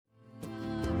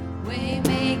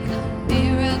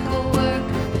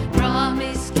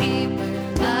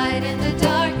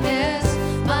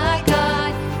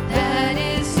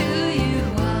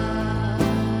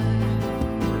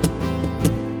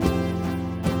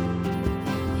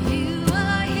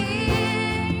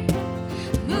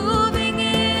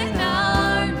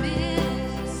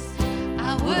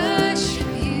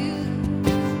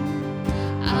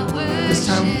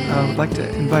like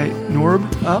to invite Norb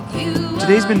up.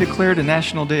 Today's been declared a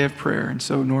National Day of Prayer, and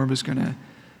so Norb is gonna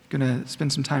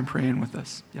spend some time praying with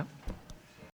us. Yep.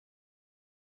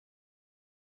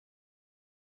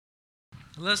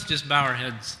 Let's just bow our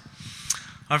heads.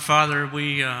 Our Father,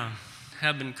 we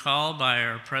have been called by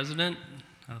our president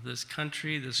of this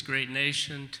country, this great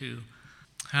nation, to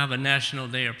have a National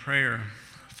Day of Prayer.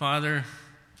 Father,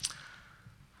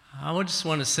 I just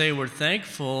want to say we're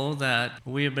thankful that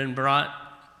we have been brought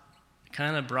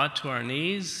to our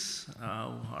knees.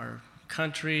 Our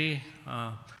country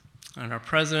and our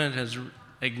president has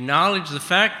acknowledged the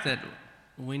fact that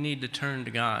we need to turn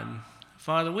to God.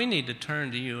 Father, we need to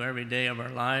turn to you every day of our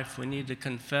life. We need to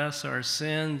confess our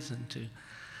sins and to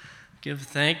give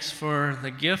thanks for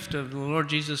the gift of the Lord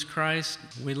Jesus Christ.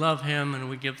 We love him and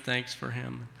we give thanks for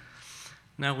him.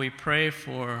 Now we pray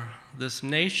for this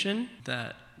nation,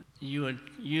 that you would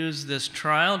use this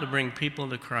trial to bring people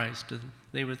to Christ.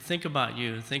 They would think about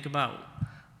you, think about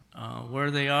where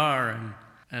they are and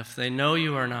if they know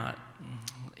you or not.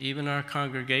 Even our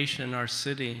congregation, our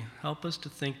city, help us to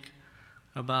think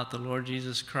about the Lord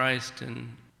Jesus Christ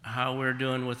and how we're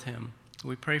doing with him.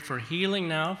 We pray for healing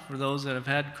now for those that have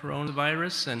had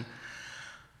coronavirus and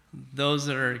those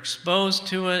that are exposed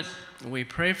to it. We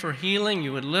pray for healing.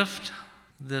 You would lift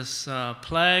this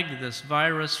plague, this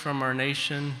virus from our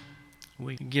nation.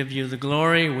 We give you the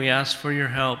glory. We ask for your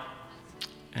help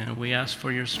and we ask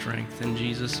for your strength. In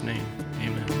Jesus' name,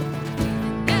 amen.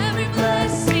 Every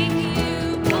blessing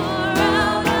you pour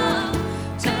out, I'll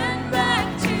turn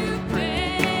back to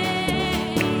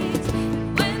praise.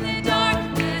 When the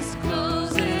darkness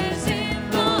closes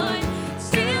in, Lord,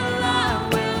 still I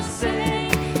will say,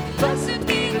 blessed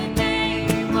be the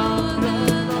name of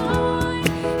the Lord.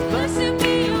 Blessed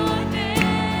be your name.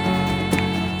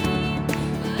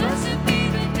 Blessed be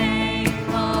the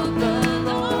name of the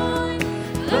Lord.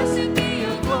 Blessed be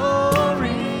your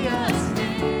glorious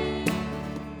name.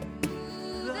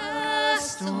 The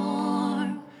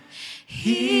storm,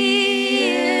 he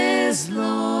is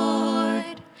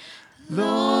Lord,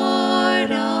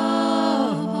 Lord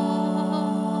of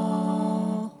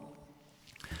all.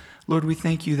 Lord, we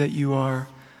thank you that you are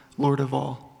Lord of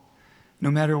all.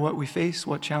 No matter what we face,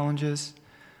 what challenges,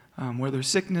 whether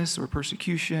sickness or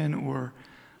persecution or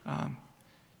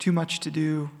too much to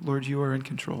do, Lord, you are in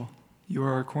control. You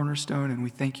are our cornerstone, and we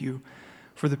thank you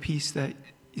for the peace that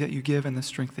you give and the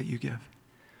strength that you give.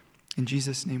 In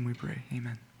Jesus' name we pray.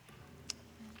 Amen.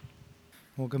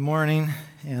 Well, good morning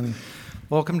and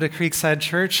welcome to Creekside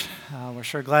Church. We're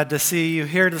sure glad to see you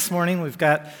here this morning. We've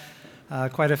got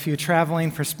quite a few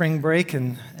traveling for spring break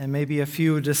and maybe a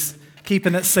few just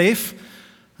keeping it safe.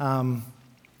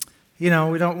 We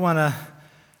don't want to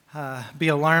be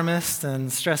alarmist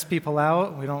and stress people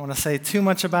out. We don't want to say too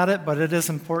much about it, but it is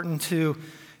important to,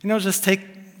 just take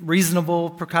reasonable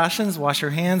precautions, wash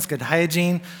your hands, good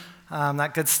hygiene,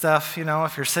 that good stuff.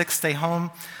 If you're sick, stay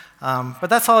home. But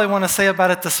that's all I want to say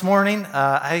about it this morning.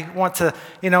 I want to,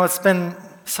 it's been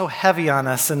so heavy on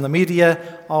us in the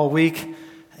media all week,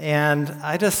 and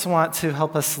I just want to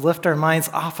help us lift our minds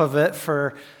off of it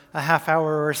for a half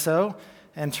hour or so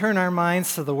and turn our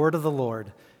minds to the word of the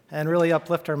Lord and really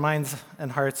uplift our minds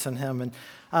and hearts in him. And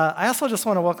I also just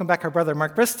want to welcome back our brother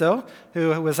Mark Bristow,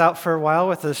 who was out for a while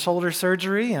with his shoulder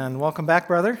surgery, and welcome back,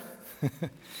 brother.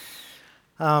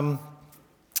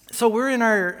 So we're in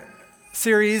our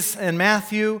series in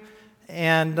Matthew,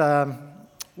 and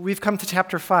we've come to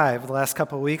chapter 5 the last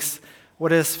couple of weeks,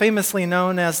 what is famously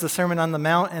known as the Sermon on the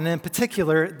Mount, and in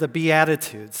particular, the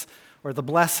Beatitudes, or the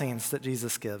blessings that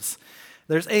Jesus gives.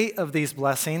 There's 8 of these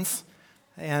blessings,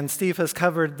 and Steve has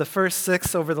covered the first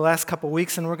 6 over the last couple of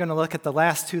weeks, and we're going to look at the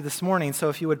last 2 this morning. So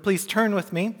if you would please turn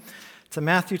with me to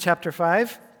Matthew chapter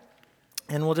 5,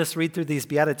 and we'll just read through these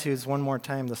Beatitudes one more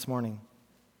time this morning.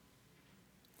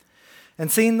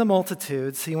 And seeing the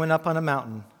multitudes, he went up on a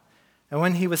mountain. And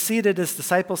when he was seated, his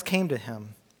disciples came to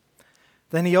him.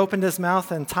 Then he opened his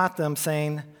mouth and taught them,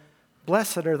 saying,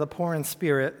 Blessed are the poor in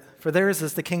spirit, for theirs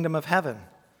is the kingdom of heaven.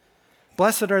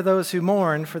 Blessed are those who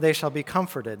mourn, for they shall be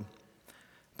comforted.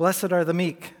 Blessed are the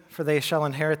meek, for they shall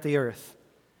inherit the earth.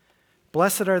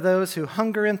 Blessed are those who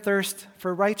hunger and thirst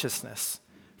for righteousness,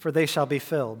 for they shall be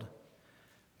filled.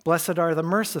 Blessed are the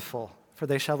merciful, for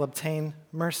they shall obtain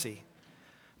mercy.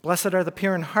 Blessed are the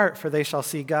pure in heart, for they shall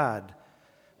see God.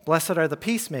 Blessed are the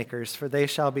peacemakers, for they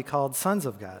shall be called sons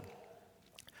of God.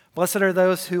 Blessed are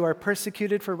those who are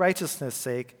persecuted for righteousness'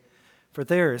 sake, for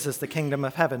theirs is the kingdom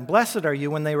of heaven. Blessed are you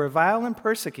when they revile and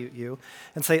persecute you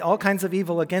and say all kinds of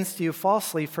evil against you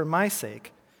falsely for my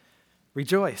sake.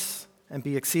 Rejoice and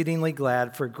be exceedingly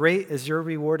glad, for great is your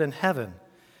reward in heaven.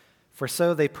 for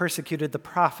so they persecuted the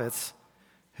prophets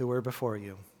who were before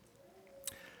you."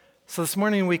 So this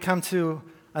morning we come to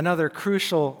another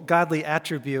crucial godly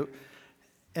attribute,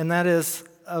 and that is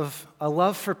of a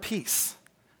love for peace,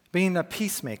 being a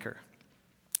peacemaker.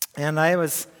 And I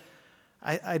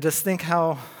just think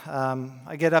how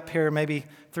I get up here maybe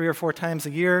 3 or 4 times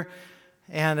a year,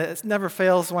 and it never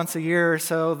fails once a year or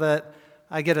so that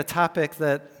I get a topic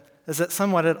that is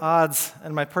somewhat at odds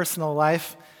in my personal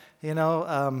life, and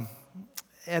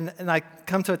I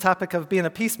come to a topic of being a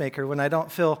peacemaker when I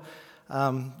don't feel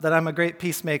that I'm a great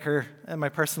peacemaker in my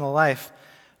personal life.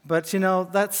 But,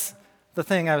 that's the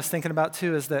thing I was thinking about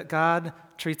too, is that God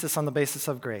treats us on the basis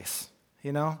of grace,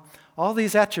 All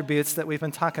these attributes that we've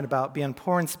been talking about, being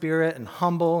poor in spirit and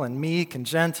humble and meek and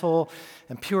gentle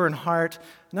and pure in heart,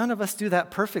 none of us do that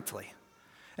perfectly.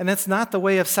 And it's not the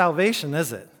way of salvation,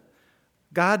 is it?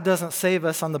 God doesn't save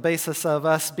us on the basis of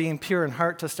us being pure in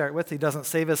heart to start with. He doesn't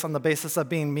save us on the basis of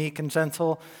being meek and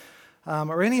gentle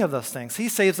or any of those things. He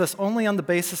saves us only on the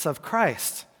basis of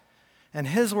Christ. And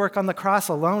his work on the cross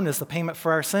alone is the payment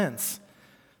for our sins.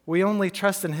 We only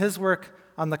trust in his work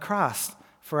on the cross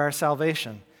for our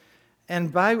salvation.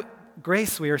 And by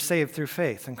grace we are saved through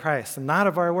faith in Christ, and not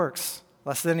of our works,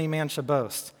 lest any man should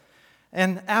boast.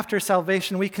 And after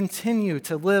salvation, we continue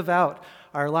to live out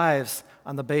our lives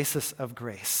on the basis of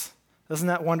grace. Isn't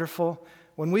that wonderful?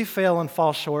 When we fail and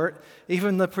fall short,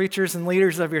 even the preachers and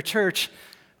leaders of your church,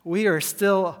 we are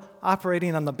still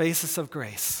operating on the basis of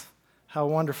grace. How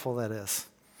wonderful that is.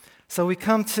 So we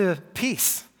come to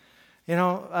peace.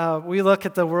 We look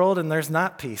at the world and there's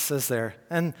not peace, is there?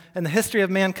 And in the history of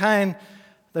mankind,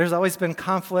 there's always been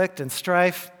conflict and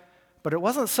strife, but it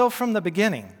wasn't so from the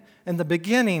beginning. In the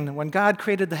beginning, when God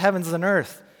created the heavens and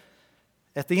earth,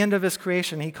 at the end of his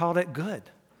creation, he called it good.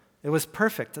 It was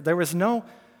perfect. There was no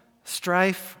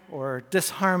strife or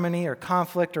disharmony or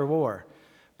conflict or war.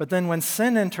 But then when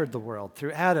sin entered the world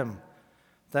through Adam,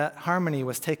 that harmony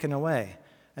was taken away.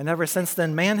 And ever since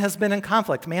then, man has been in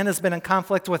conflict. Man has been in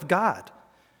conflict with God.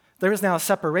 There is now a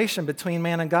separation between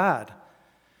man and God.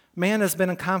 Man has been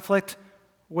in conflict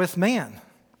with man.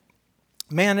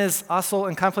 Man is also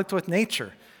in conflict with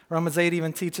nature. Romans 8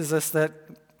 even teaches us that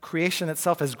creation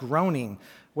itself is groaning,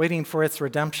 waiting for its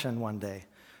redemption one day.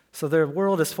 So the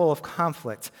world is full of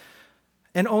conflict.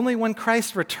 And only when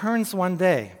Christ returns one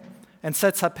day and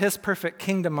sets up his perfect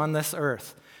kingdom on this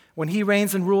earth, when he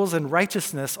reigns and rules in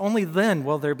righteousness, only then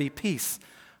will there be peace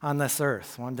on this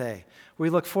earth one day. We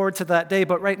look forward to that day,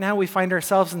 but right now we find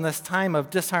ourselves in this time of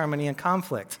disharmony and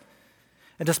conflict.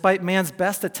 And despite man's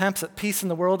best attempts at peace in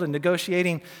the world and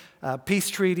negotiating peace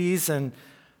treaties and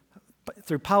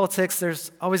through politics,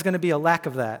 there's always going to be a lack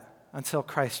of that until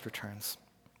Christ returns.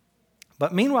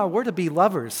 But meanwhile, we're to be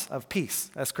lovers of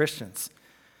peace as Christians.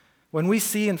 When we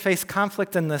see and face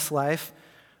conflict in this life,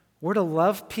 we're to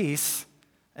love peace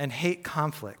and hate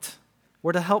conflict.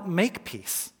 We're to help make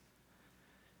peace.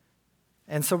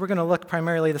 And so we're going to look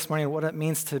primarily this morning at what it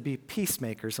means to be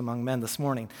peacemakers among men this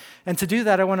morning. And to do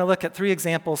that, I want to look at 3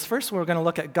 examples. First, we're going to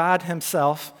look at God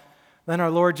himself, then our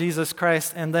Lord Jesus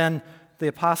Christ, and then the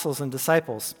apostles and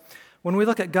disciples. When we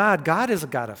look at God, God is a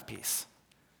God of peace.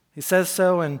 He says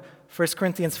so in 1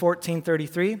 Corinthians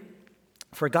 14:33,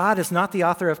 "For God is not the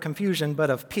author of confusion, but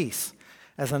of peace,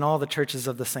 as in all the churches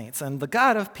of the saints." And the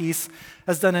God of peace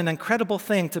has done an incredible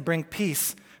thing to bring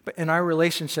peace in our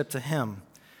relationship to him.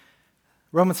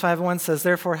 Romans 5:1 says,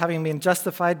 "Therefore, having been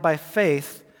justified by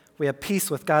faith, we have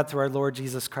peace with God through our Lord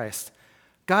Jesus Christ."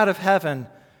 God of heaven,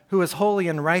 who is holy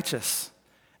and righteous,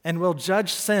 and will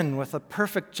judge sin with a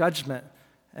perfect judgment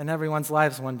in everyone's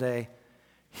lives one day,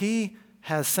 he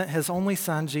has sent his only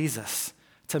Son, Jesus,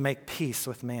 to make peace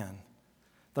with man.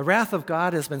 The wrath of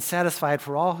God has been satisfied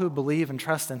for all who believe and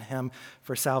trust in him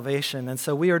for salvation. And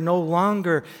so we are no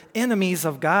longer enemies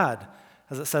of God,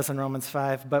 as it says in Romans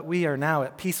 5, but we are now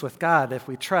at peace with God if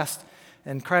we trust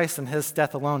in Christ and his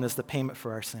death alone as the payment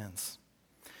for our sins.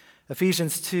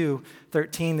 Ephesians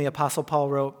 2:13, the Apostle Paul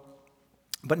wrote,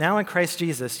 "But now in Christ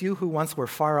Jesus, you who once were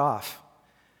far off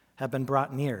have been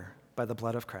brought near by the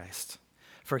blood of Christ.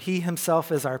 For he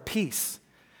himself is our peace,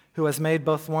 who has made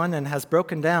both one and has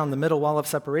broken down the middle wall of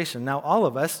separation. Now all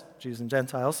of us, Jews and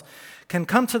Gentiles, can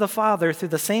come to the Father through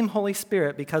the same Holy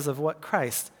Spirit because of what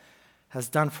Christ has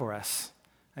done for us."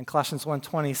 And Colossians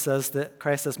 1:20 says that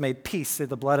Christ has made peace through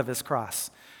the blood of his cross.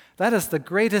 That is the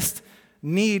greatest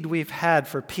need we've had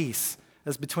for peace,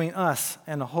 is between us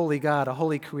and a holy God, a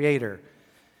holy creator.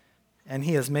 And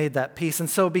he has made that peace. And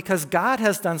so because God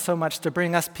has done so much to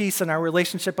bring us peace in our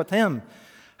relationship with him,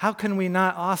 how can we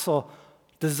not also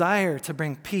desire to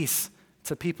bring peace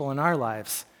to people in our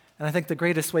lives? And I think the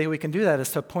greatest way we can do that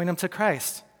is to point them to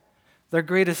Christ. Their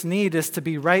greatest need is to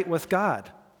be right with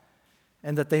God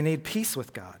and that they need peace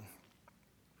with God.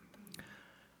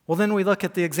 Well, then we look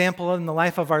at the example in the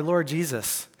life of our Lord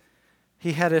Jesus.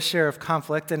 He had his share of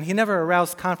conflict, and he never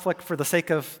aroused conflict for the sake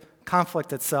of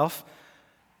conflict itself,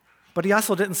 but he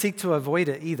also didn't seek to avoid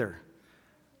it either.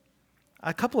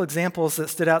 A couple examples that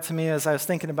stood out to me as I was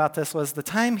thinking about this was the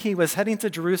time he was heading to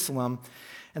Jerusalem,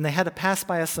 and they had to pass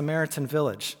by a Samaritan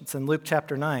village. It's in Luke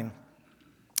chapter 9.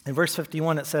 In verse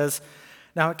 51, it says,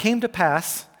 "Now it came to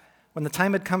pass, when the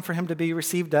time had come for him to be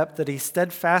received up, that he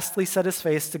steadfastly set his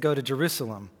face to go to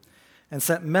Jerusalem, and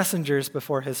sent messengers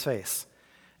before his face.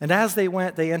 And as they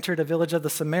went, they entered a village of the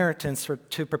Samaritans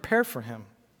to prepare for him.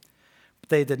 But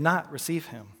they did not receive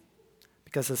him,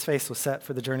 because his face was set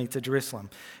for the journey to Jerusalem.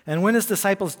 And when his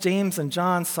disciples James and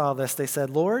John saw this, they said,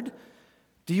 'Lord,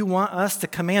 do you want us to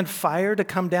command fire to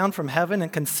come down from heaven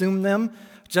and consume them,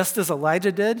 just as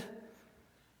Elijah did?'"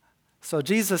 So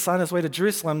Jesus, on his way to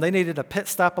Jerusalem, they needed a pit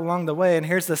stop along the way, and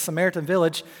here's the Samaritan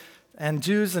village, and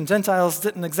Jews and Gentiles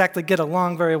didn't exactly get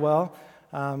along very well.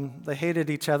 They hated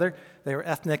each other. They were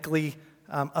ethnically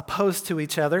opposed to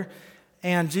each other.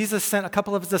 And Jesus sent a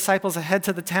couple of his disciples ahead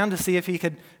to the town to see if he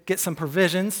could get some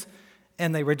provisions,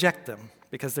 and they reject them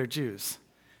because they're Jews.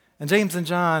 And James and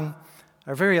John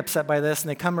are very upset by this, and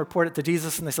they come report it to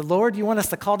Jesus, and they said, "Lord, you want us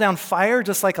to call down fire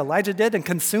just like Elijah did and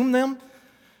consume them?"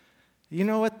 You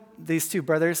know what? These two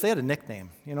brothers, they had a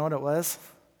nickname. You know what it was?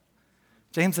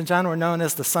 James and John were known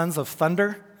as the sons of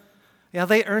thunder. Yeah,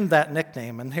 they earned that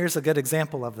nickname, and here's a good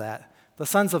example of that. The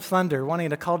sons of thunder wanting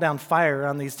to call down fire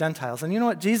on these Gentiles. And you know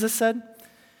what Jesus said?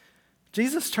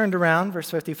 Jesus turned around, verse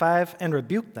 55, and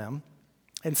rebuked them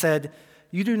and said,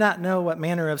 "You do not know what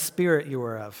manner of spirit you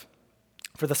are of.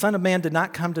 For the Son of Man did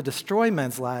not come to destroy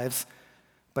men's lives,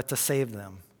 but to save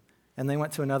them." And they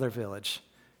went to another village.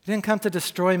 He didn't come to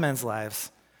destroy men's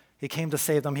lives. He came to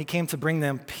save them. He came to bring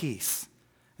them peace.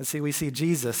 And see, we see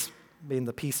Jesus being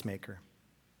the peacemaker.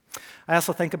 I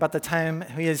also think about the time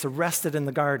he is arrested in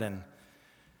the garden.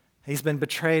 He's been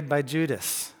betrayed by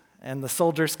Judas, and the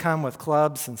soldiers come with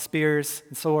clubs and spears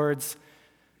and swords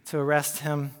to arrest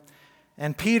him.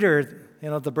 And Peter,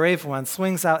 the brave one,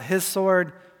 swings out his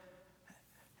sword,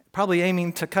 probably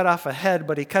aiming to cut off a head,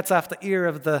 but he cuts off the ear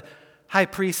of the high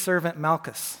priest servant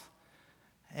Malchus.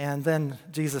 And then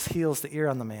Jesus heals the ear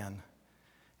on the man.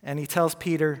 And he tells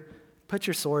Peter, "Put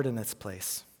your sword in its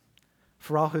place.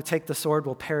 For all who take the sword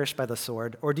will perish by the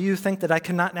sword. Or do you think that I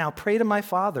cannot now pray to my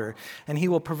Father, and he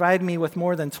will provide me with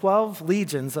more than 12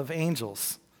 legions of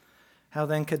angels? How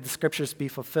then could the scriptures be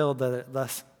fulfilled that it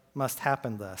thus must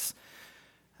happen thus?"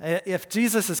 If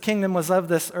Jesus' kingdom was of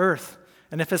this earth,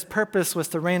 and if his purpose was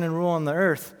to reign and rule on the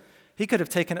earth, he could have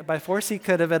taken it by force. He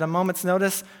could have, at a moment's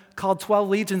notice, called 12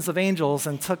 legions of angels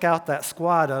and took out that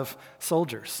squad of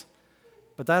soldiers.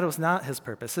 But that was not his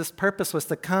purpose. His purpose was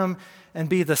to come and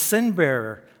be the sin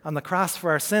bearer on the cross for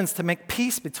our sins, to make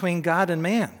peace between God and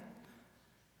man.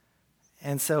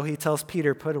 And so he tells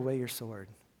Peter, "Put away your sword."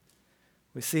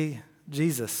 We see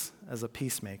Jesus as a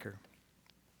peacemaker.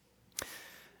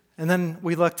 And then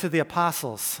we look to the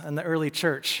apostles and the early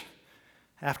church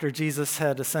after Jesus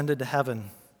had ascended to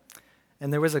heaven.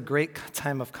 And there was a great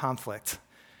time of conflict.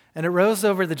 And it rose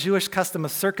over the Jewish custom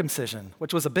of circumcision,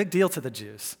 which was a big deal to the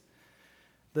Jews.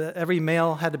 Every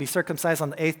male had to be circumcised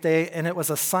on the 8th day, and it was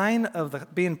a sign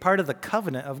of being part of the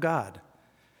covenant of God.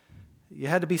 You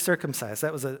had to be circumcised.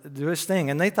 That was a Jewish thing.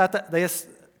 And they thought that they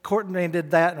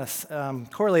correlated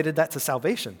that to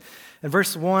salvation. In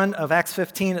verse 1 of Acts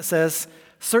 15, it says,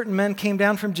 "Certain men came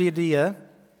down from Judea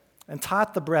and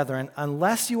taught the brethren,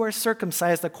 unless you are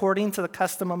circumcised according to the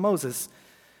custom of Moses,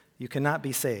 you cannot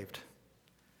be saved."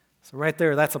 So right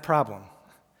there, that's a problem.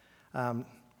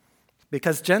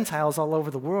 Because Gentiles all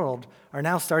over the world are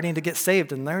now starting to get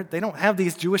saved, and they don't have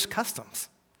these Jewish customs.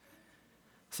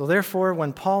 So therefore,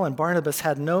 when Paul and Barnabas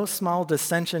had no small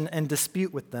dissension and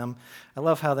dispute with them, I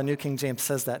love how the New King James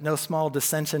says that, no small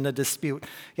dissension and dispute.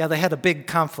 Yeah, they had a big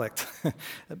conflict,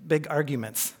 big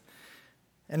arguments.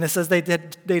 And it says they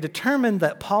determined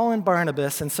that Paul and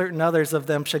Barnabas and certain others of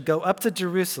them should go up to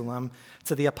Jerusalem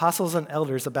to the apostles and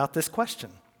elders about this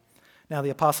question. Now the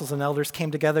apostles and elders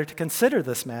came together to consider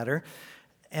this matter,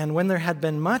 and when there had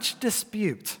been much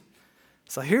dispute,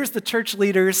 so here's the church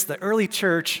leaders, the early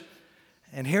church,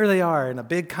 and here they are in a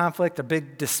big conflict, a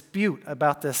big dispute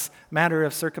about this matter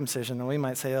of circumcision. And we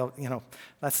might say,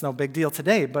 that's no big deal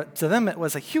today, but to them it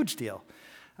was a huge deal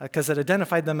because it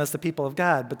identified them as the people of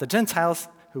God. But the Gentiles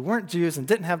who weren't Jews and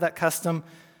didn't have that custom,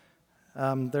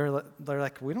 they're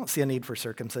like, we don't see a need for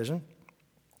circumcision.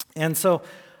 And so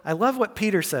I love what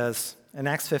Peter says in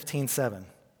Acts 15:7.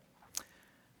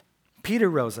 Peter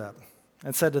rose up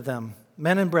and said to them,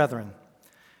 men and brethren,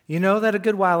 you know that a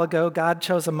good while ago God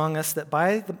chose among us that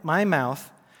by my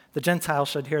mouth the Gentiles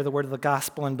should hear the word of the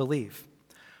gospel and believe.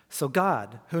 So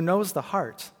God, who knows the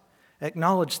heart,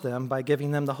 acknowledged them by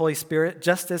giving them the Holy Spirit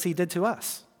just as he did to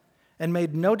us, and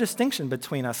made no distinction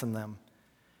between us and them,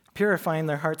 purifying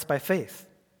their hearts by faith.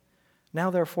 Now,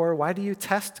 therefore, why do you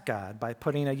test God by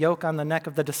putting a yoke on the neck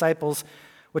of the disciples,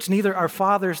 which neither our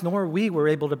fathers nor we were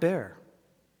able to bear?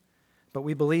 But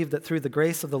we believe that through the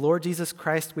grace of the Lord Jesus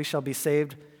Christ we shall be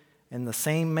saved in the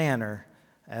same manner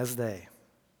as they.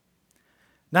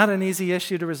 Not an easy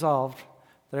issue to resolve.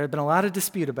 There had been a lot of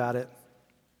dispute about it.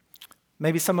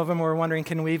 Maybe some of them were wondering,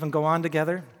 can we even go on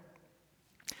together?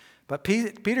 But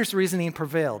Peter's reasoning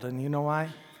prevailed, and you know why?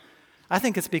 I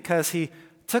think it's because he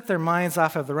took their minds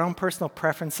off of their own personal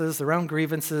preferences, their own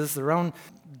grievances, their own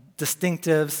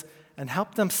distinctives, and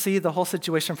helped them see the whole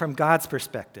situation from God's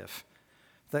perspective.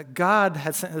 That God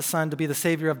had sent his son to be the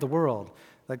Savior of the world.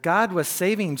 That God was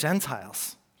saving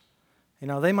Gentiles. You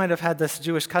know, they might have had this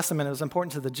Jewish custom and it was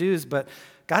important to the Jews, but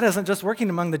God isn't just working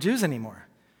among the Jews anymore.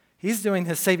 He's doing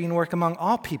his saving work among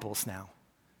all peoples now.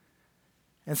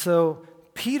 And so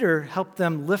Peter helped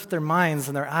them lift their minds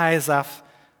and their eyes off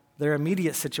their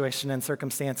immediate situation and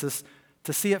circumstances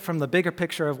to see it from the bigger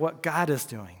picture of what God is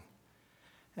doing.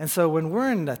 And so when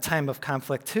we're in a time of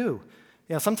conflict too,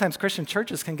 you know, sometimes Christian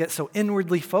churches can get so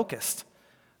inwardly focused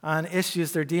on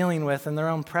issues they're dealing with and their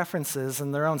own preferences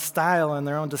and their own style and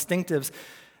their own distinctives,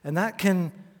 and that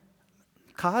can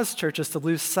cause churches to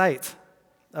lose sight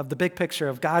of the big picture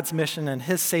of God's mission and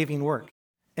his saving work.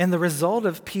 And the result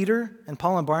of Peter and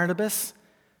Paul and Barnabas,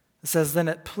 it says, then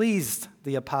it pleased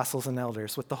the apostles and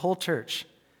elders with the whole church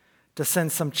to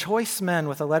send some choice men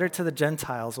with a letter to the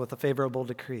Gentiles with a favorable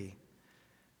decree.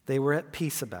 They were at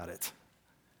peace about it.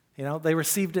 You know, they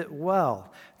received it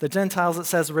well. The Gentiles, it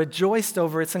says, rejoiced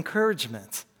over its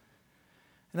encouragement.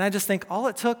 And I just think all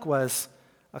it took was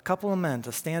a couple of men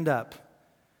to stand up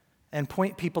and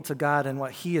point people to God and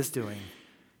what he is doing,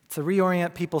 to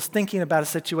reorient people's thinking about a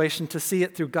situation to see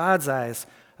it through God's eyes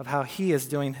of how he is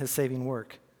doing his saving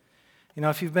work. You know,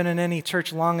 if you've been in any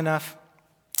church long enough,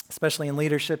 especially in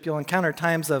leadership, you'll encounter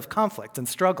times of conflict and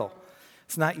struggle.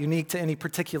 It's not unique to any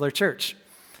particular church.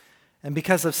 And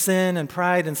because of sin and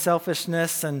pride and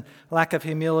selfishness and lack of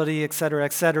humility, et cetera,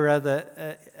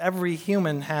 that every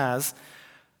human has,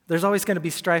 there's always going to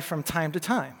be strife from time to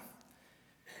time.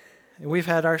 And we've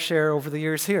had our share over the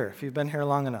years here, if you've been here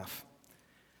long enough.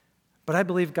 But I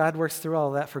believe God works through all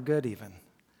of that for good even.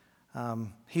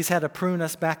 He's had to prune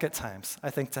us back at times,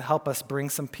 I think, to help us bring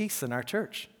some peace in our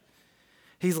church.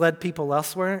 He's led people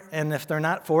elsewhere, and if they're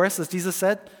not for us, as Jesus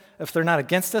said, if they're not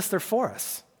against us, they're for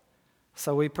us.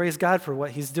 So we praise God for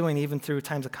what he's doing even through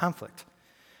times of conflict.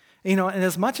 You know, and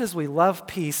as much as we love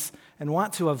peace and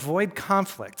want to avoid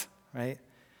conflict, right?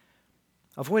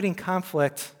 Avoiding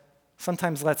conflict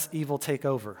sometimes lets evil take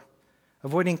over.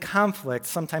 Avoiding conflict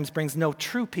sometimes brings no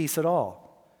true peace at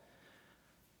all.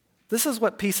 This is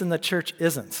what peace in the church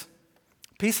isn't.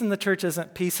 Peace in the church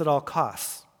isn't peace at all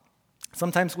costs.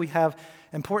 Sometimes we have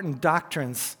important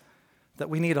doctrines that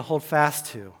we need to hold fast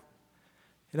to.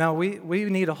 You know, we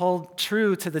need to hold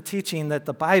true to the teaching that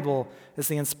the Bible is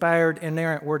the inspired,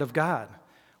 inerrant Word of God.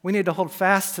 We need to hold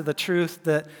fast to the truth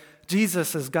that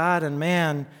Jesus is God and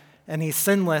man, and he's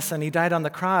sinless, and he died on the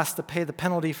cross to pay the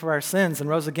penalty for our sins and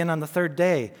rose again on the third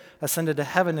day, ascended to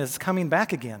heaven, and is coming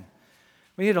back again.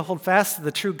 We need to hold fast to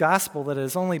the true gospel that it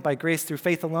is only by grace through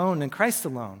faith alone in Christ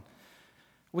alone.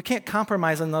 We can't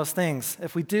compromise on those things.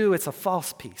 If we do, it's a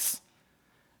false peace.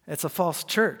 It's a false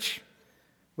church.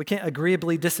 We can't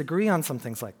agreeably disagree on some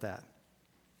things like that.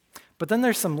 But then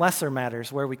there's some lesser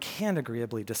matters where we can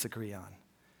agreeably disagree on,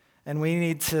 and we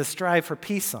need to strive for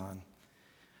peace on.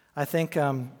 I think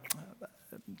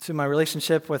to my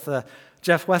relationship with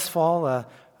Jeff Westfall,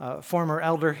 a former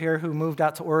elder here who moved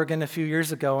out to Oregon a few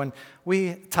years ago, and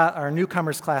we taught our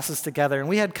newcomers classes together, and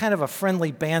we had kind of a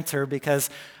friendly banter because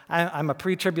I'm a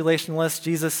pre-tribulationalist.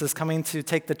 Jesus is coming to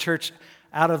take the church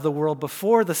out of the world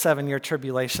before the 7-year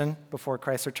tribulation, before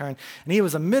Christ's return. And he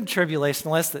was a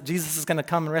mid-tribulationalist, that Jesus is going to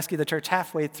come and rescue the church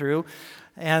halfway through.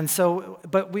 And so,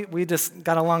 but we just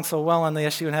got along so well on the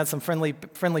issue and had some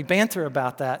friendly banter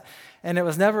about that. And it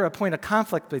was never a point of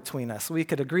conflict between us. We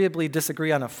could agreeably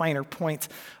disagree on a finer point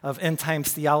of end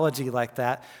times theology like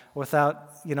that without,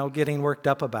 you know, getting worked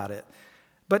up about it.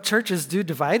 But churches do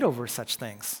divide over such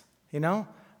things, you know.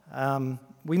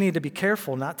 We need to be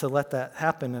careful not to let that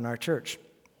happen in our church.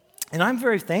 And I'm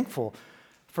very thankful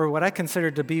for what I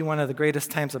consider to be one of the greatest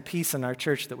times of peace in our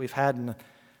church that we've had in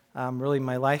really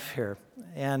my life here.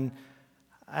 And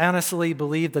I honestly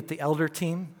believe that the elder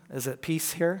team is at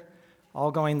peace here.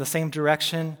 all going the same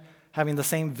direction, having the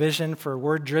same vision for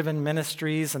word-driven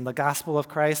ministries and the gospel of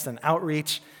Christ and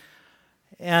outreach.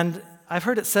 And I've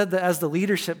heard it said that as the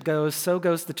leadership goes, so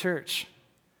goes the church.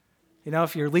 You know,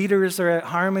 if your leaders are at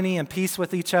harmony and peace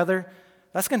with each other,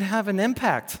 that's going to have an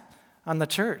impact on the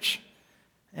church.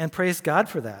 And praise God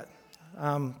for that.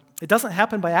 It doesn't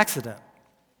happen by accident.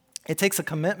 It takes a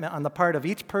commitment on the part of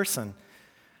each person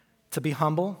to be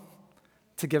humble,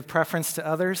 to give preference to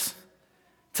others,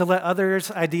 to let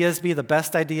others' ideas be the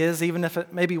best ideas, even if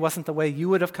it maybe wasn't the way you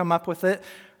would have come up with it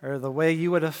or the way you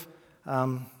would have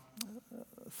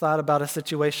thought about a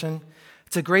situation,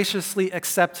 to graciously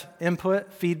accept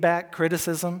input, feedback,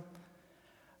 criticism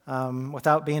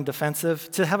without being defensive,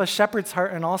 to have a shepherd's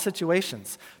heart in all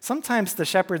situations. Sometimes the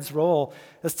shepherd's role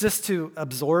is just to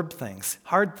absorb things,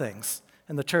 hard things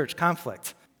in the church,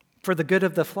 conflict, for the good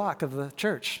of the flock of the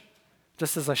church,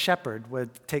 just as a shepherd would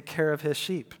take care of his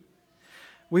sheep.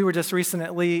 We were just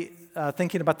recently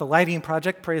thinking about the lighting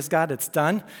project. Praise God, it's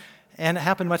done. And it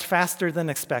happened much faster than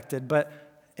expected. But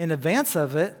in advance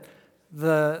of it,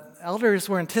 the elders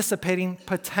were anticipating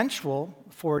potential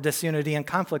for disunity and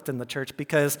conflict in the church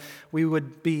because we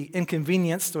would be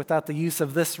inconvenienced without the use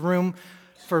of this room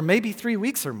for maybe 3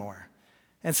 weeks or more.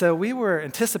 And so we were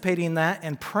anticipating that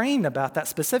and praying about that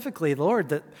specifically, Lord,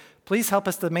 that please help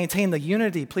us to maintain the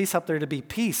unity. Please help there to be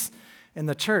peace in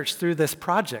the church through this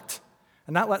project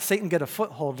and not let Satan get a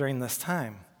foothold during this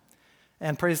time.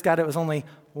 And praise God, it was only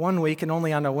 1 week and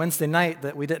only on a Wednesday night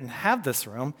that we didn't have this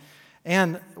room.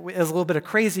 And it was a little bit of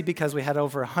crazy because we had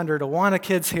over 100 Awana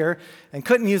kids here and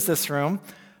couldn't use this room.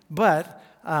 But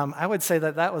I would say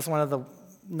that that was one of the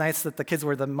nights that the kids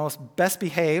were the most best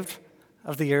behaved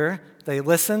of the year. They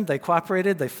listened, they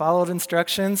cooperated, they followed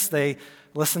instructions, they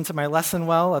listened to my lesson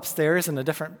well upstairs in a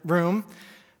different room,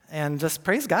 and just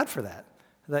praise God for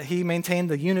that He maintained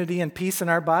the unity and peace in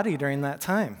our body during that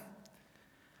time.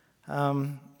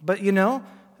 But you know,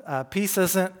 peace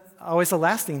isn't always a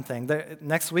lasting thing.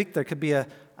 Next week there could be an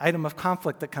item of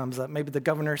conflict that comes up. Maybe the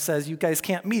governor says, you guys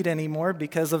can't meet anymore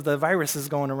because of the viruses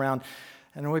going around.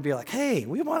 And we'd be like, hey,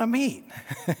 we want to meet.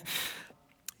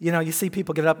 You know, you see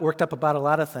people get worked up about a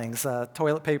lot of things.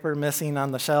 Toilet paper missing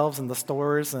on the shelves in the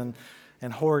stores and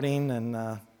hoarding.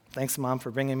 And thanks, Mom,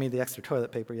 for bringing me the extra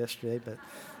toilet paper yesterday. But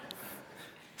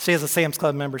she has a Sam's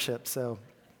Club membership, so.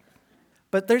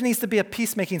 But there needs to be a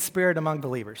peacemaking spirit among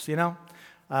believers, you know?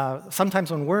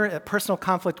 Sometimes when we're at personal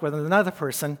conflict with another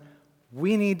person,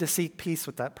 we need to seek peace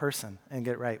with that person and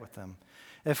get right with them.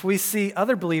 If we see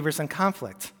other believers in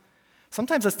conflict,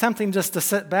 sometimes it's tempting just to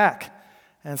sit back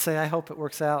and say, I hope it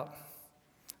works out.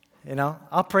 You know,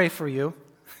 I'll pray for you.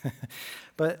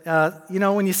 But, you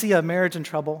know, when you see a marriage in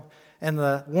trouble and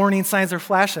the warning signs are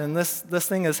flashing, this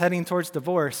thing is heading towards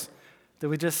divorce, do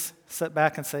we just sit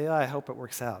back and say, oh, I hope it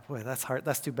works out? Boy, that's hard.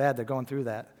 That's too bad they're going through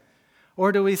that.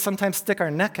 Or do we sometimes stick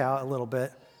our neck out a little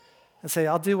bit and say,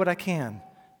 I'll do what I can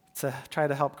to try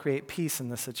to help create peace in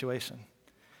this situation?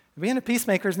 Being a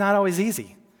peacemaker is not always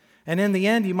easy. And in the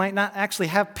end, you might not actually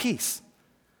have peace.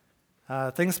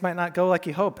 Things might not go like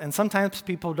you hope. And sometimes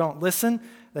people don't listen.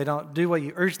 They don't do what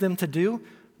you urge them to do.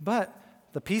 But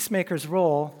the peacemaker's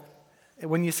role,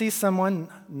 when you see someone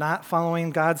not following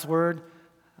God's word,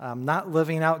 not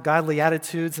living out godly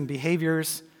attitudes and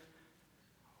behaviors,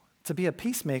 to be a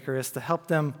peacemaker is to help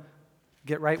them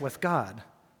get right with God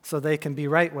so they can be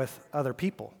right with other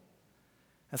people.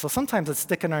 And so sometimes it's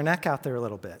sticking our neck out there a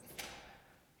little bit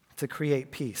to create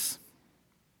peace.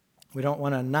 We don't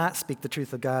want to not speak the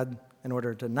truth of God in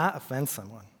order to not offend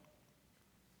someone.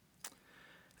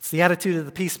 It's the attitude of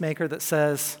the peacemaker that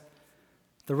says,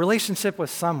 the relationship with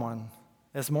someone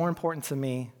is more important to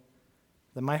me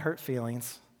than my hurt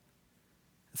feelings.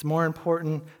 It's more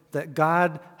important that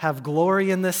God have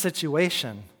glory in this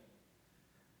situation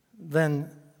than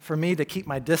for me to keep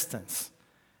my distance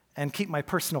and keep my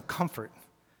personal comfort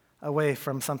away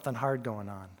from something hard going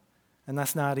on. And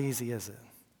that's not easy, is it?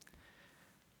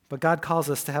 But God calls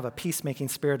us to have a peacemaking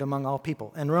spirit among all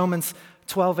people. In Romans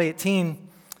 12:18,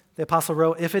 the apostle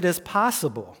wrote, if it is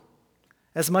possible,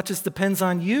 as much as depends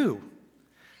on you,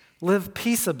 live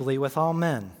peaceably with all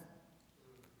men.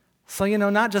 So, you know,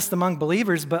 not just among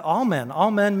believers, but all men.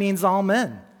 All men means all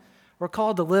men. We're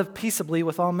called to live peaceably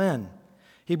with all men.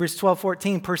 Hebrews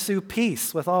 12:14, pursue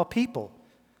peace with all people.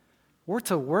 We're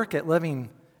to work at living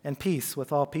in peace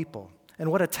with all people.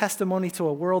 And what a testimony to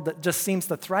a world that just seems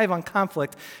to thrive on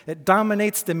conflict. It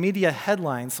dominates the media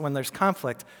headlines when there's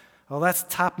conflict. Well, that's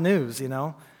top news, you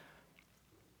know.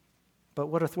 But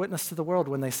what a witness to the world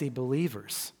when they see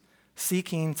believers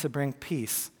seeking to bring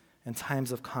peace in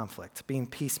times of conflict, being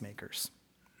peacemakers,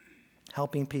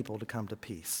 helping people to come to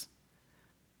peace.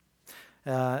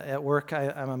 At work,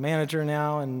 I'm a manager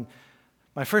now, and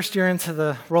my first year into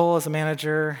the role as a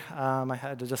manager, I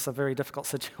had just a very difficult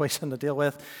situation to deal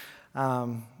with.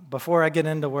 Before I get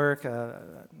into work,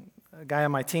 a guy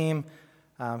on my team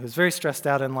who's very stressed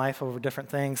out in life over different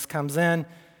things comes in,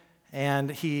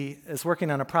 and he is working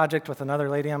on a project with another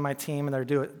lady on my team, and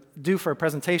they're due for a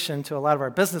presentation to a lot of our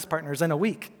business partners in a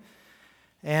week.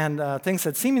 And things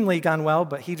had seemingly gone well,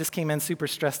 but he just came in super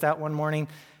stressed out one morning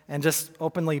and just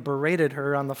openly berated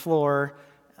her on the floor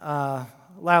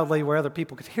loudly where other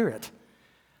people could hear it.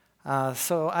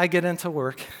 So I get into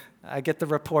work. I get the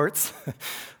reports.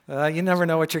 You never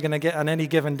know what you're going to get on any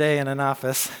given day in an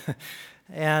office.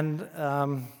 And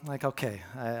okay,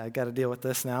 I got to deal with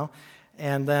this now.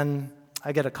 And then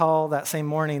I get a call that same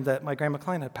morning that my Grandma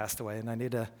Klein had passed away, and I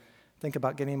need to think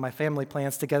about getting my family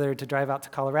plans together to drive out to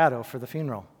Colorado for the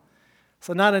funeral.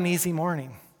 So not an easy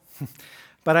morning.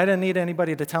 But I didn't need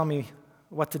anybody to tell me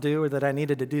what to do or that I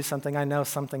needed to do something. I know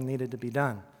something needed to be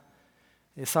done.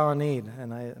 He saw a need,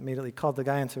 and I immediately called the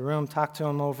guy into a room, talked to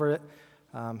him over it,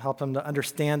 helped him to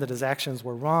understand that his actions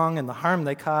were wrong and the harm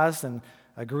they caused, and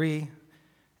agree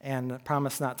and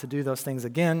promise not to do those things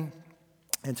again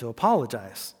and to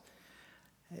apologize.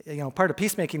 Part of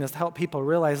peacemaking is to help people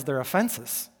realize their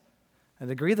offenses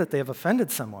and agree that they have offended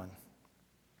someone.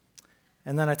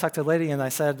 And then I talked to the lady and I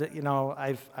said,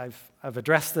 I've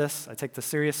addressed this. I take this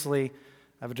seriously.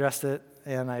 I've addressed it,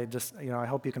 and I just, I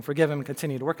hope you can forgive him and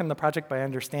continue to work on the project, but I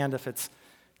understand if it's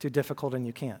too difficult and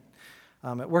you can't.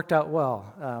 It worked out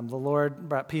well. The Lord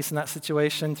brought peace in that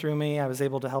situation through me. I was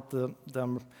able to help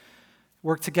them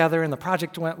work together, and the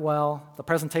project went well. The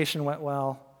presentation went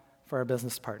well for our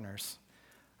business partners.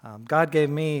 God gave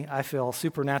me, I feel,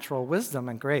 supernatural wisdom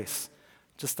and grace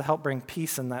just to help bring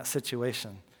peace in that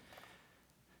situation.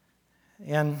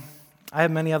 And I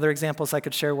have many other examples I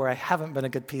could share where I haven't been a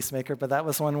good peacemaker, but that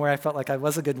was one where I felt like I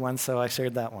was a good one, so I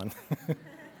shared that one.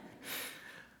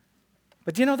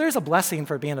 But there's a blessing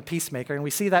for being a peacemaker, and we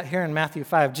see that here in Matthew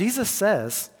 5. Jesus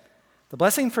says, the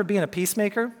blessing for being a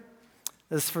peacemaker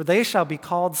is for they shall be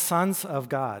called sons of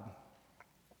God,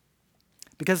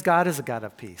 because God is a God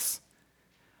of peace.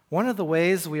 One of the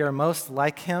ways we are most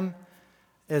like him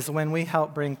is when we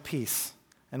help bring peace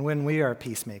and when we are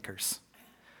peacemakers.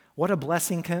 What a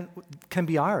blessing can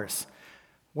be ours.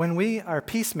 When we are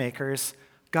peacemakers,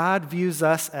 God views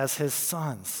us as his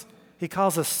sons. He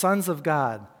calls us sons of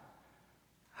God.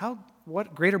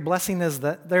 What greater blessing is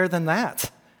there than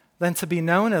that, than to be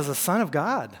known as a son of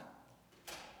God?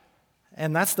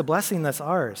 And that's the blessing that's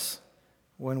ours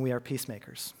when we are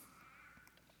peacemakers.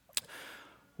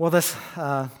 Well, this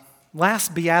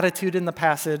last beatitude in the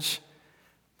passage,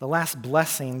 the last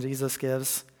blessing Jesus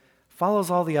gives, follows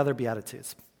all the other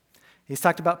beatitudes. He's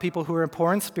talked about people who are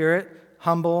poor in spirit,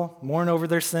 humble, mourn over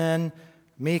their sin,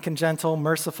 meek and gentle,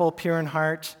 merciful, pure in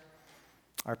heart,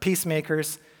 are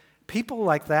peacemakers. People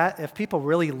like that, if people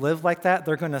really live like that,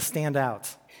 they're going to stand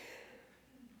out.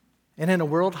 And in a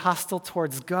world hostile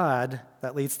towards God,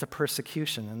 that leads to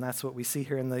persecution, and that's what we see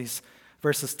here in these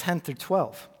verses 10 through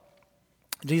 12.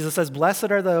 Jesus says,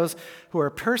 "Blessed are those who are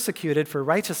persecuted for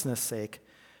righteousness' sake,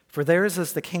 for theirs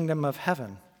is the kingdom of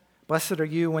heaven. Blessed are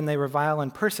you when they revile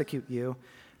and persecute you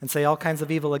and say all kinds of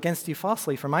evil against you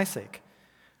falsely for my sake.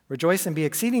 Rejoice and be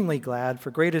exceedingly glad, for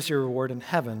great is your reward in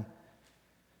heaven.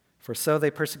 For so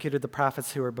they persecuted the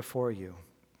prophets who were before you."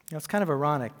 It's kind of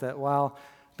ironic that while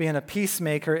being a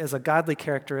peacemaker is a godly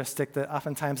characteristic, that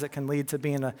oftentimes it can lead to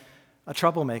being a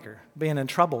troublemaker, being in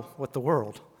trouble with the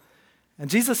world. And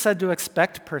Jesus said to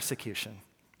expect persecution.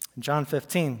 In John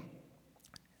 15,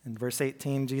 in verse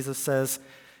 18, Jesus says,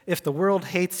 "If the world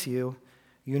hates you,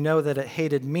 you know that it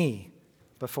hated me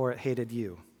before it hated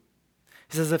you."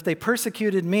 He says, if they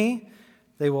persecuted me,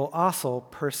 they will also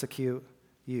persecute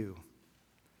you.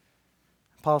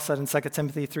 Paul said in 2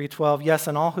 Timothy 3:12, "Yes,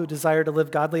 and all who desire to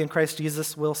live godly in Christ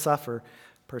Jesus will suffer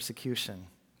persecution."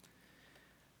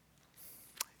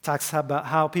 He talks about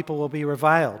how people will be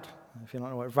reviled. If you don't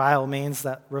know what revile means,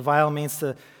 that revile means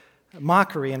to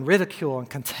mockery and ridicule and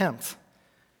contempt,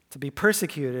 to be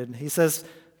persecuted. He says,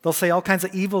 they'll say all kinds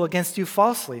of evil against you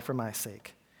falsely for my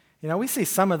sake. We see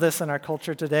some of this in our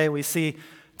culture today. We see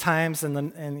times,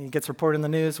 and it gets reported in the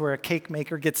news, where a cake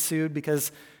maker gets sued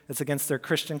because it's against their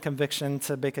Christian conviction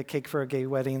to bake a cake for a gay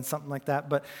wedding, something like that.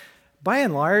 But by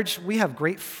and large, we have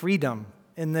great freedom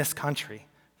in this country.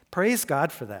 Praise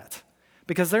God for that.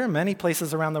 Because there are many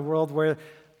places around the world where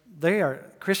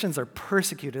Christians are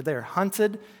persecuted. They are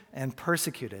hunted and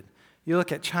persecuted. You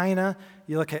look at China,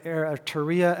 you look at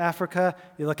Eritrea, Africa,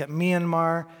 you look at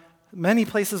Myanmar. Many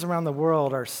places around the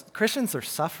world, Christians are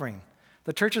suffering.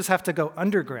 The churches have to go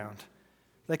underground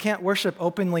They can't worship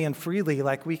openly and freely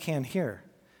like we can here.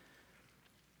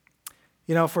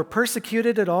 If we're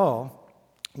persecuted at all,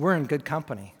 we're in good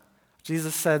company.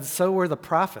 Jesus said, so were the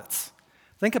prophets.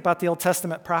 Think about the Old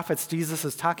Testament prophets Jesus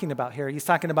is talking about here. He's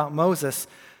talking about Moses,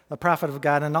 the prophet of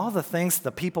God, and all the things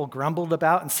the people grumbled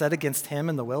about and said against him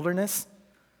in the wilderness.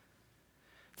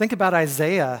 Think about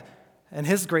Isaiah and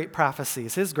his great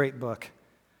prophecies, his great book.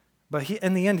 But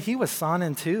in the end, he was sawn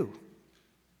in two.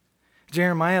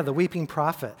 Jeremiah, the weeping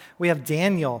prophet. We have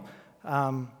Daniel,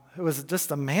 who was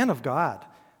just a man of God.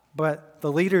 But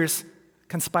the leaders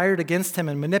conspired against him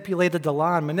and manipulated the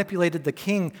law and manipulated the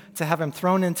king to have him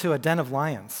thrown into a den of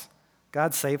lions.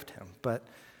 God saved him. But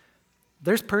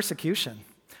there's persecution.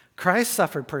 Christ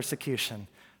suffered persecution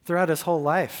throughout his whole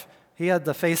life. He had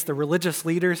to face the religious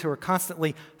leaders who were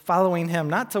constantly following him,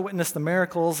 not to witness the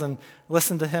miracles and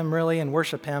listen to him really and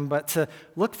worship him, but to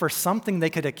look for something they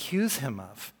could accuse him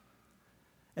of.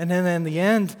 And then in the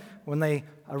end, when they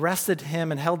arrested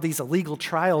him and held these illegal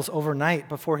trials overnight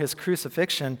before his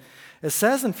crucifixion, it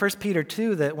says in 1 Peter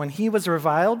 2 that when he was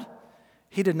reviled,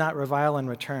 he did not revile in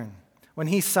return. When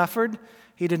he suffered,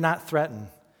 he did not threaten,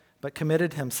 but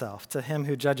committed himself to him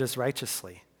who judges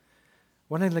righteously.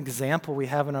 What an example we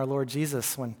have in our Lord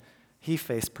Jesus when he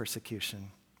faced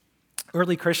persecution.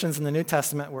 Early Christians in the New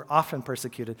Testament were often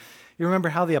persecuted. You remember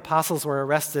how the apostles were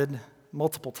arrested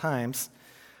multiple times.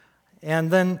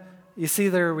 And then you see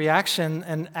their reaction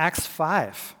in Acts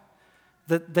 5,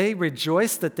 that they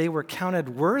rejoiced that they were counted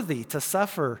worthy to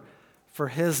suffer for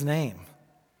his name.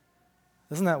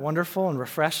 Isn't that wonderful and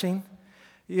refreshing?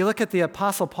 You look at the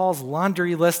Apostle Paul's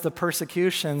laundry list of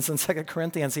persecutions in 2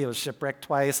 Corinthians. He was shipwrecked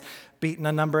twice, beaten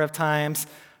a number of times,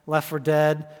 left for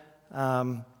dead.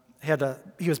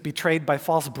 He was betrayed by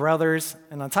false brothers.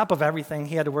 And on top of everything,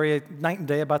 he had to worry night and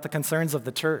day about the concerns of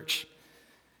the church.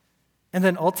 And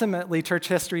then ultimately, church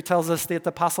history tells us that the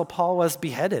Apostle Paul was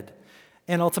beheaded.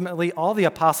 And ultimately, all the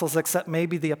apostles, except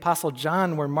maybe the Apostle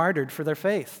John, were martyred for their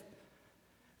faith.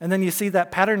 And then you see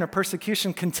that pattern of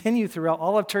persecution continue throughout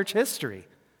all of church history.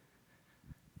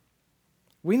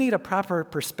 We need a proper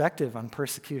perspective on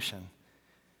persecution.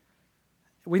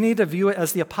 We need to view it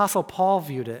as the Apostle Paul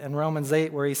viewed it in Romans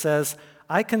 8, where he says,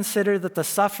 I consider that the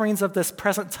sufferings of this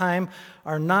present time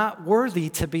are not worthy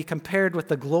to be compared with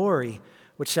the glory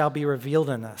which shall be revealed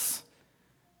in us.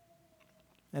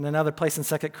 In another place in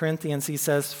 2 Corinthians, he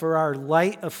says, for our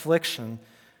light affliction,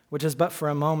 which is but for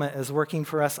a moment, is working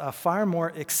for us a far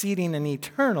more exceeding and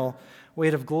eternal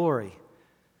weight of glory.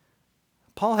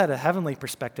 Paul had a heavenly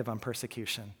perspective on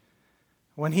persecution.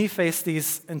 When he faced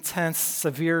these intense,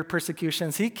 severe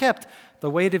persecutions, he kept the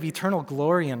weight of eternal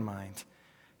glory in mind.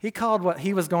 He called what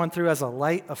he was going through as a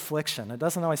light affliction. It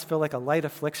doesn't always feel like a light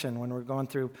affliction when we're going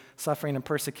through suffering and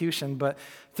persecution, but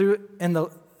in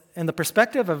the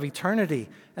perspective of eternity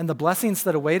and the blessings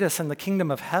that await us in the kingdom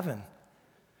of heaven,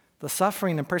 the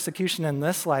suffering and persecution in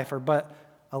this life are but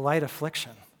a light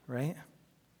affliction, right?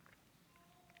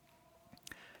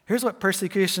 Here's what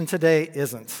persecution today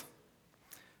isn't.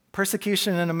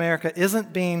 Persecution in America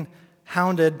isn't being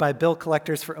hounded by bill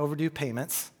collectors for overdue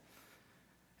payments.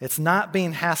 It's not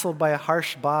being hassled by a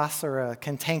harsh boss or a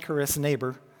cantankerous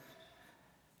neighbor.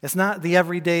 It's not the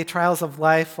everyday trials of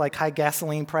life like high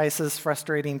gasoline prices,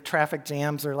 frustrating traffic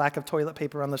jams, or lack of toilet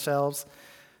paper on the shelves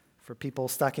for people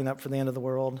stocking up for the end of the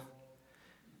world.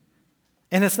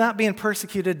 And it's not being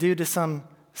persecuted due to some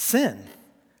sin.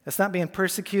 It's not being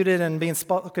persecuted and being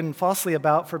spoken falsely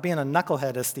about for being a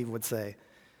knucklehead, as Steve would say.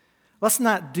 Let's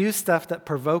not do stuff that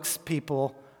provokes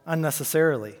people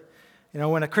unnecessarily.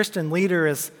 When a Christian leader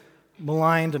is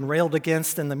maligned and railed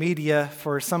against in the media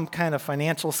for some kind of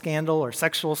financial scandal or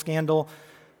sexual scandal,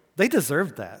 they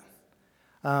deserve that.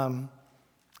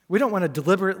 We don't want to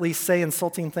deliberately say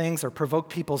insulting things or provoke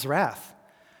people's wrath.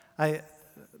 I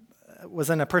was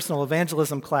in a personal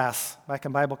evangelism class back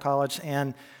in Bible college,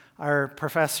 and our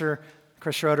professor,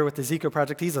 Chris Schroeder with the Ezekiel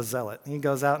Project, he's a zealot. He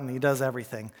goes out and he does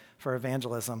everything for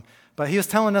evangelism. But he was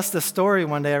telling us this story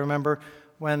one day, I remember,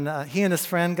 when he and his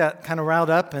friend got kind of riled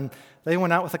up, and they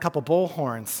went out with a couple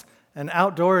bullhorns. And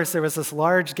outdoors, there was this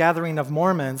large gathering of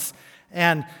Mormons,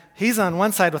 and he's on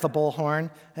one side with a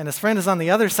bullhorn, and his friend is on the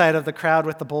other side of the crowd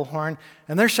with the bullhorn,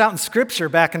 and they're shouting scripture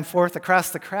back and forth across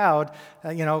the crowd,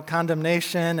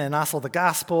 condemnation and also the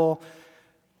gospel.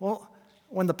 Well,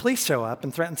 when the police show up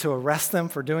and threaten to arrest them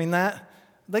for doing that,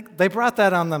 they brought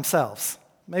that on themselves.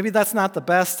 Maybe that's not the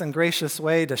best and gracious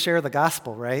way to share the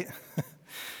gospel, right?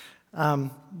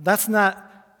 That's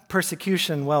not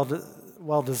persecution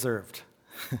well deserved.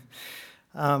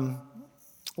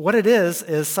 What it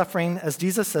is suffering, as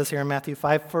Jesus says here in Matthew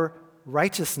 5, for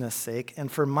righteousness' sake and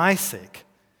for my sake.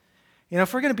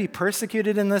 If we're going to be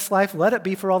persecuted in this life, let it not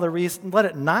be for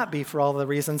all the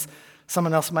reasons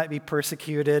someone else might be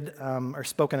persecuted or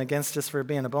spoken against just for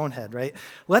being a bonehead, right?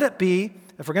 Let it be,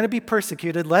 if we're going to be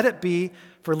persecuted, let it be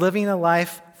for living a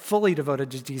life fully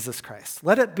devoted to Jesus Christ.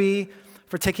 Let it be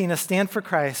for taking a stand for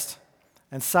Christ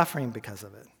and suffering because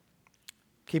of it,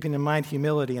 keeping in mind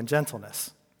humility and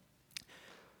gentleness.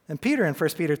 And Peter in 1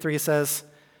 Peter 3 says,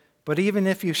 "But even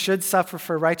if you should suffer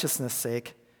for righteousness'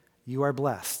 sake, you are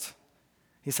blessed."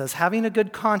 He says, "Having a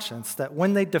good conscience, that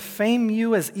when they defame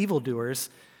you as evildoers,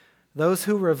 those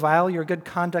who revile your good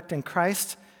conduct in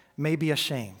Christ may be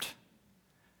ashamed."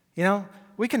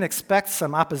 We can expect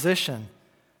some opposition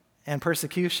and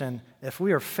persecution if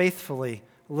we are faithfully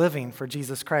living for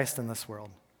Jesus Christ in this world.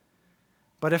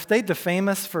 But if they defame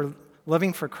us for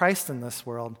living for Christ in this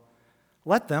world,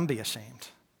 let them be ashamed,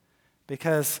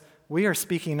 because we are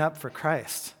speaking up for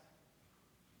Christ.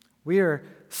 We are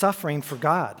suffering for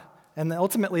God. And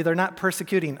ultimately, they're not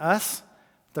persecuting us,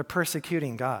 they're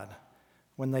persecuting God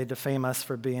when they defame us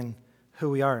for being who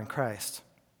we are in Christ.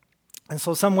 And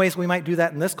so some ways we might do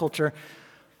that in this culture.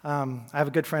 I have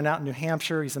a good friend out in New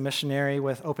Hampshire. He's a missionary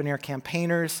with Open Air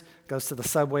Campaigners, goes to the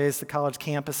subways, the college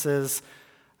campuses,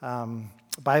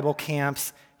 Bible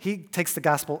camps. He takes the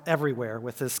gospel everywhere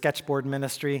with his sketchboard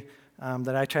ministry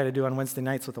that I try to do on Wednesday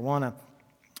nights with Awana.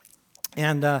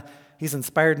 And he's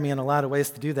inspired me in a lot of ways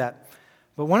to do that.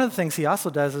 But one of the things he also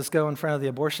does is go in front of the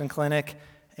abortion clinic,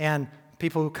 and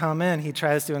people who come in, he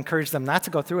tries to encourage them not to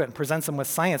go through it and presents them with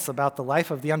science about the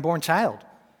life of the unborn child.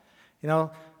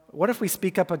 What if we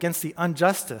speak up against the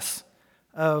injustice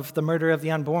of the murder of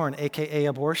the unborn, aka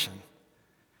abortion?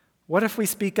 What if we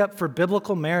speak up for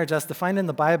biblical marriage as defined in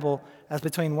the Bible as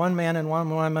between one man and one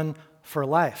woman for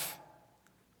life?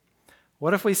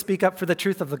 What if we speak up for the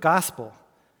truth of the gospel,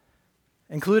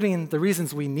 including the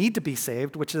reasons we need to be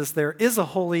saved, which is there is a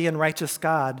holy and righteous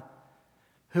God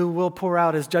who will pour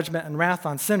out his judgment and wrath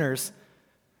on sinners,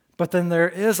 but then there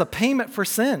is a payment for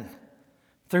sin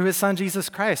through his son Jesus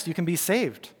Christ. You can be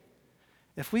saved.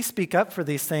 If we speak up for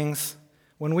these things,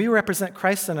 when we represent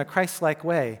Christ in a Christ-like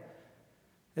way,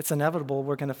 it's inevitable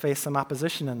we're going to face some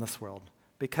opposition in this world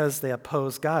because they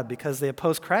oppose God, because they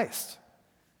oppose Christ.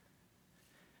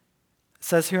 It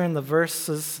says here in the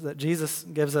verses that Jesus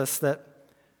gives us that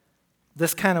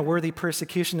this kind of worthy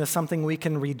persecution is something we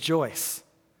can rejoice.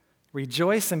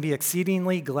 Rejoice and be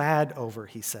exceedingly glad over,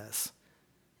 he says.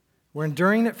 We're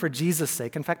enduring it for Jesus'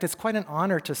 sake. In fact, it's quite an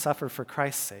honor to suffer for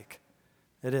Christ's sake.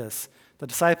 It is. The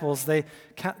disciples, they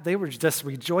were just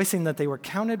rejoicing that they were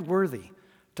counted worthy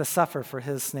to suffer for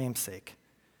his name's sake.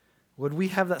 Would we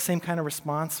have that same kind of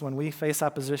response when we face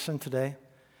opposition today?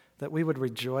 That we would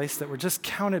rejoice, that we're just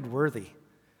counted worthy.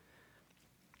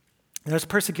 And there's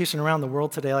persecution around the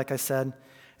world today, like I said.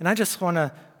 And I just want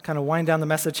to kind of wind down the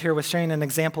message here with sharing an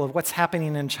example of what's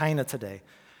happening in China today.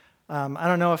 I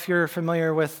don't know if you're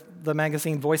familiar with the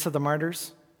magazine Voice of the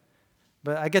Martyrs,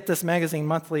 but I get this magazine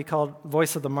monthly called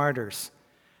Voice of the Martyrs.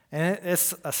 And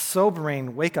it's a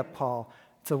sobering wake-up call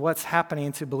to what's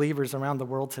happening to believers around the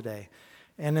world today.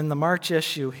 And in the March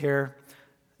issue here,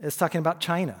 it's talking about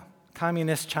China,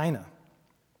 communist China.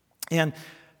 And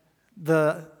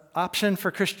the option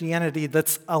for Christianity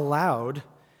that's allowed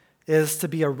is to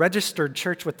be a registered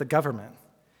church with the government.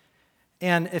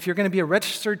 And if you're going to be a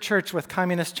registered church with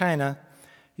communist China,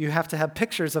 you have to have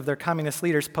pictures of their communist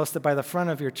leaders posted by the front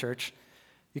of your church.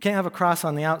 You can't have a cross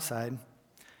on the outside.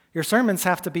 Your sermons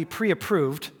have to be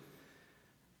pre-approved.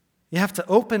 You have to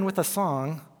open with a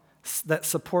song that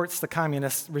supports the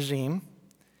communist regime.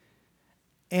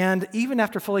 And even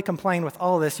after fully complying with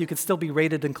all of this, you could still be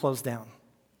raided and closed down.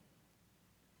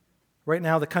 Right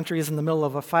now, the country is in the middle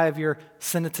of a 5-year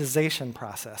Sinitization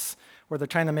process where they're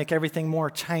trying to make everything more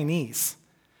Chinese.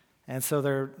 And so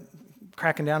they're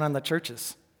cracking down on the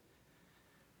churches.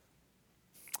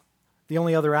 The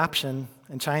only other option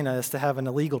in China is to have an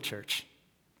illegal church,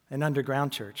 an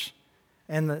underground church.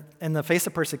 And in the face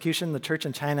of persecution, the church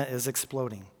in China is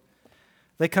exploding.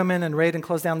 They come in and raid and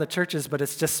close down the churches, but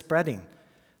it's just spreading.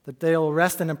 That they'll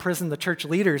arrest and imprison the church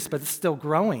leaders, but it's still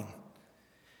growing.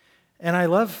 And I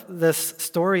love this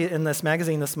story in this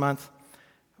magazine this month.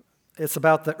 It's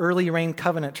about the Early Rain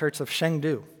Covenant Church of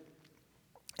Chengdu.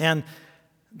 And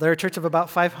they're a church of about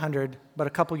 500, but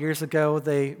a couple years ago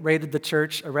they raided the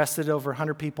church, arrested over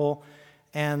 100 people,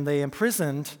 and they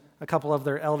imprisoned a couple of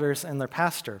their elders and their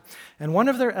pastor. And one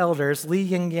of their elders, Li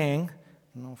Yingyang, I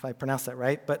don't know if I pronounced that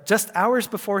right, but just hours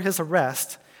before his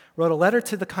arrest, wrote a letter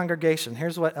to the congregation.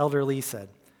 Here's what Elder Li said.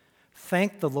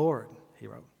 "Thank the Lord," he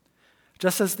wrote.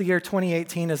 "Just as the year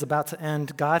 2018 is about to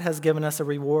end, God has given us a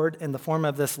reward in the form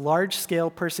of this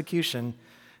large-scale persecution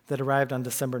that arrived on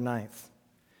December 9th.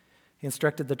 He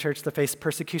instructed the church to face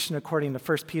persecution according to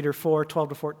 1 Peter 4,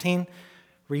 12-14.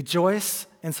 Rejoice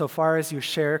insofar as you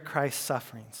share Christ's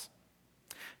sufferings.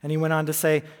 And he went on to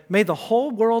say, may the whole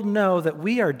world know that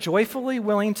we are joyfully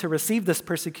willing to receive this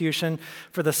persecution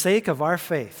for the sake of our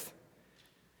faith.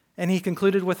 And he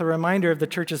concluded with a reminder of the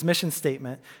church's mission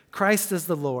statement: Christ is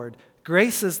the Lord,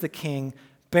 grace is the King,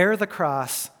 bear the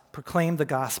cross, proclaim the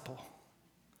gospel.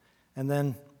 And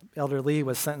then Elder Lee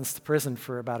was sentenced to prison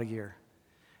for about a year.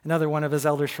 Another one of his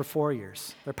elders for 4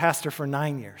 years. Their pastor for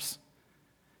 9 years.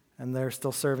 And they're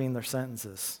still serving their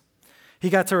sentences. He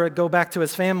got to go back to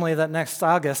his family that next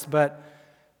August, but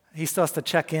he still has to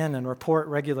check in and report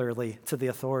regularly to the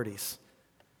authorities.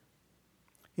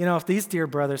 You know, if these dear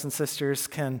brothers and sisters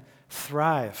can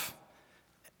thrive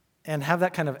and have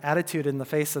that kind of attitude in the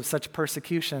face of such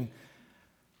persecution,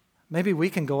 maybe we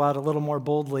can go out a little more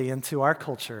boldly into our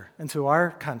culture, into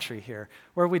our country here,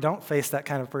 where we don't face that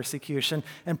kind of persecution,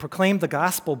 and proclaim the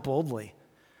gospel boldly.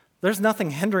 There's nothing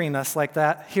hindering us like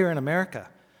that here in America,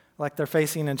 like they're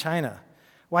facing in China.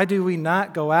 Why do we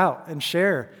not go out and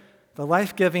share the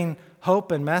life-giving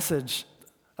hope and message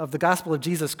of the gospel of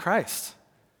Jesus Christ?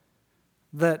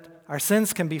 That our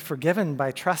sins can be forgiven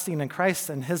by trusting in Christ,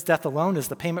 and his death alone is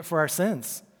the payment for our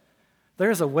sins. There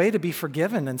is a way to be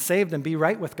forgiven and saved and be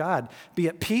right with God, be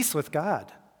at peace with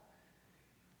God.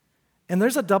 And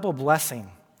there's a double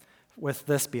blessing with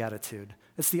this beatitude.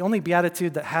 It's the only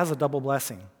beatitude that has a double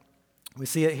blessing. We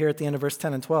see it here at the end of verse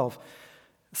 10 and 12.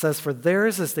 It says, for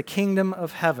theirs is the kingdom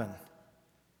of heaven.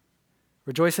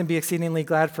 Rejoice and be exceedingly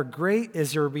glad, for great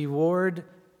is your reward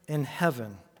in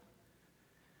heaven.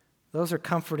 Those are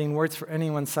comforting words for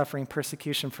anyone suffering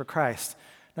persecution for Christ.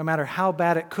 No matter how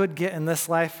bad it could get in this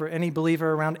life for any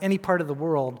believer around any part of the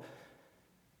world,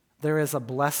 there is a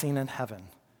blessing in heaven.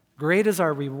 Great is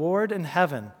our reward in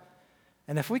heaven.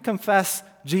 And if we confess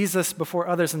Jesus before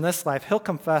others in this life, he'll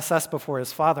confess us before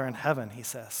his Father in heaven, he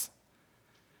says.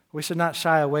 We should not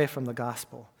shy away from the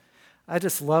gospel. I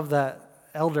just love that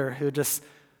elder who just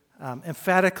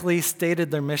emphatically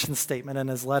stated their mission statement in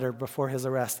his letter before his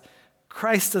arrest.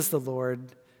 Christ is the Lord,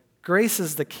 grace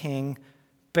is the King,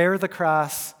 bear the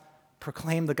cross,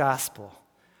 proclaim the gospel.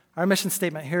 Our mission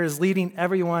statement here is leading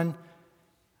everyone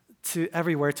to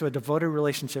everywhere to a devoted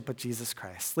relationship with Jesus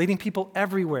Christ. Leading people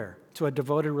everywhere to a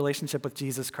devoted relationship with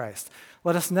Jesus Christ.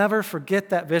 Let us never forget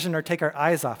that vision or take our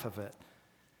eyes off of it.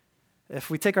 If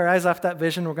we take our eyes off that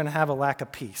vision, we're going to have a lack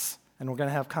of peace and we're going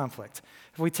to have conflict.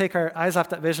 If we take our eyes off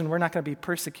that vision, we're not going to be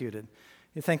persecuted.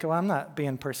 You think, well, I'm not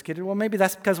being persecuted. Well, maybe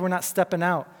that's because we're not stepping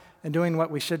out and doing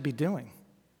what we should be doing.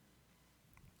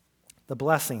 The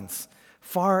blessings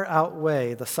far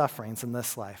outweigh the sufferings in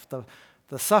this life.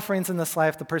 The sufferings in this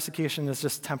life, the persecution is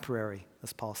just temporary,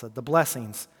 as Paul said. The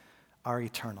blessings are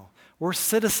eternal. We're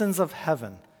citizens of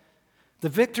heaven. The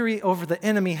victory over the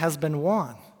enemy has been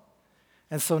won.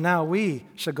 And so now we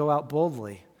should go out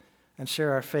boldly and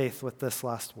share our faith with this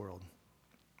lost world.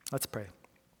 Let's pray.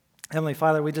 Heavenly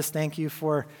Father, we just thank you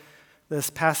for this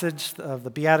passage of the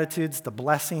Beatitudes, the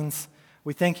blessings.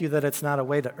 We thank you that it's not a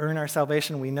way to earn our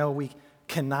salvation. We know we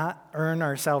cannot earn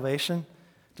our salvation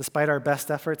despite our best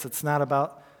efforts. It's not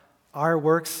about our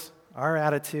works, our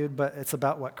attitude, but it's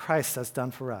about what Christ has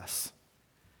done for us.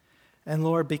 And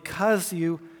Lord, because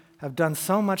you have done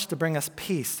so much to bring us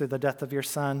peace through the death of your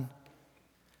Son,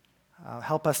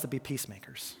 help us to be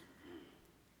peacemakers.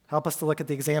 Help us to look at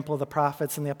the example of the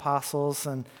prophets and the apostles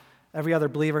and every other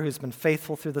believer who's been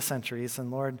faithful through the centuries,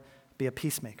 and Lord, be a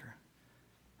peacemaker.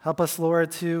 Help us,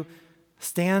 Lord, to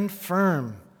stand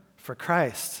firm for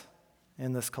Christ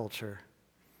in this culture.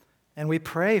 And we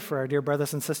pray for our dear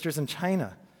brothers and sisters in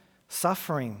China,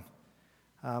 suffering,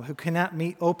 who cannot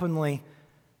meet openly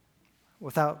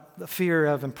without the fear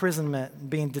of imprisonment,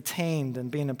 being detained and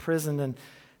being imprisoned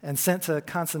and sent to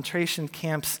concentration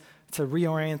camps to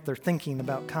reorient their thinking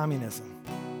about communism.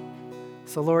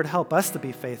 So Lord, help us to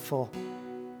be faithful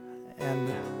and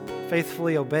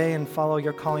faithfully obey and follow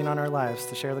your calling on our lives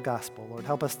to share the gospel. Lord,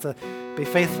 help us to be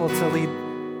faithful to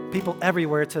lead people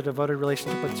everywhere to a devoted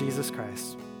relationship with Jesus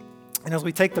Christ. And as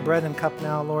we take the bread and cup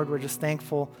now, Lord, we're just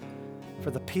thankful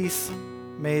for the peace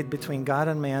made between God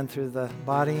and man through the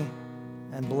body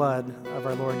and blood of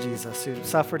our Lord Jesus, who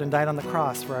suffered and died on the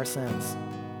cross for our sins.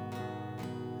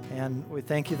 And we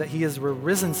thank you that he is a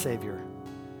risen Savior,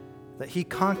 that he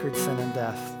conquered sin and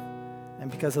death.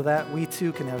 And because of that, we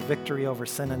too can have victory over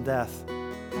sin and death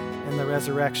in the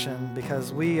resurrection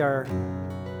because we are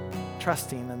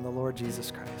trusting in the Lord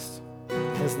Jesus Christ.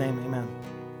 In his name, amen.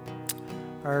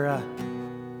 Our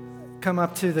come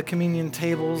up to the communion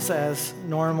tables as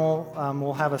normal,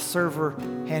 we'll have a server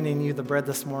handing you the bread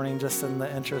this morning just in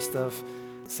the interest of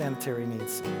sanitary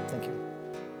needs. Thank you.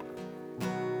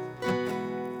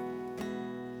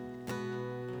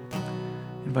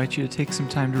 Invite you to take some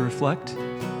time to reflect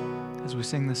as we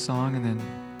sing this song, and then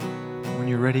when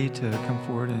you're ready to come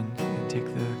forward and take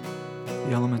the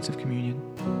elements of communion.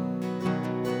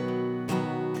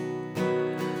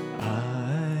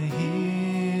 I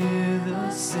hear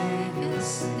the Savior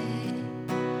say,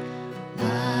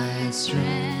 thy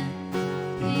strength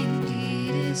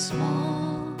indeed is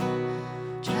small.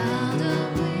 Child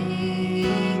of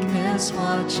weakness,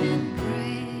 watch and